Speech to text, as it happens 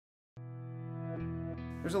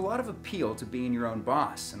There's a lot of appeal to being your own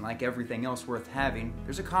boss, and like everything else worth having,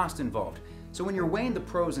 there's a cost involved. So when you're weighing the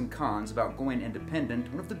pros and cons about going independent,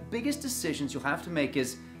 one of the biggest decisions you'll have to make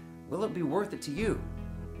is, will it be worth it to you?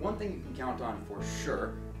 One thing you can count on for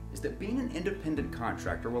sure is that being an independent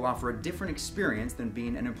contractor will offer a different experience than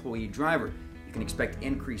being an employee driver. You can expect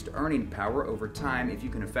increased earning power over time if you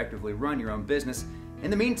can effectively run your own business.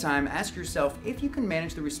 In the meantime, ask yourself if you can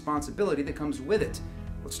manage the responsibility that comes with it.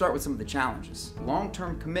 Let's start with some of the challenges.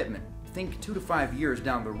 Long-term commitment. Think 2 to 5 years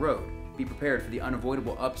down the road. Be prepared for the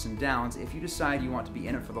unavoidable ups and downs if you decide you want to be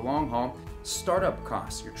in it for the long haul. Startup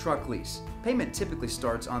costs, your truck lease. Payment typically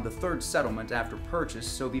starts on the third settlement after purchase,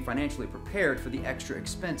 so be financially prepared for the extra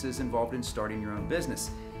expenses involved in starting your own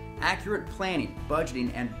business. Accurate planning,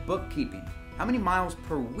 budgeting, and bookkeeping. How many miles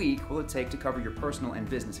per week will it take to cover your personal and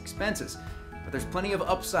business expenses? But there's plenty of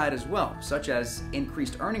upside as well, such as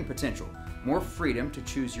increased earning potential, more freedom to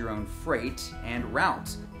choose your own freight and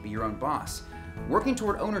routes, be your own boss. Working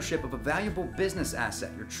toward ownership of a valuable business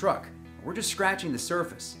asset, your truck. We're just scratching the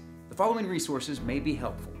surface. The following resources may be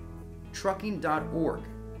helpful: trucking.org,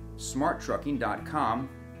 smarttrucking.com,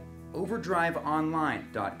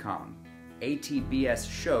 overdriveonline.com,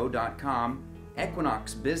 atbsshow.com,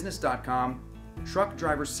 equinoxbusiness.com,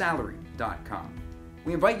 truckdriversalary.com.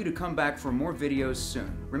 We invite you to come back for more videos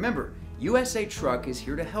soon. Remember, USA Truck is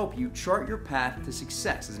here to help you chart your path to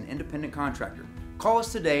success as an independent contractor. Call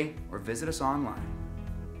us today or visit us online.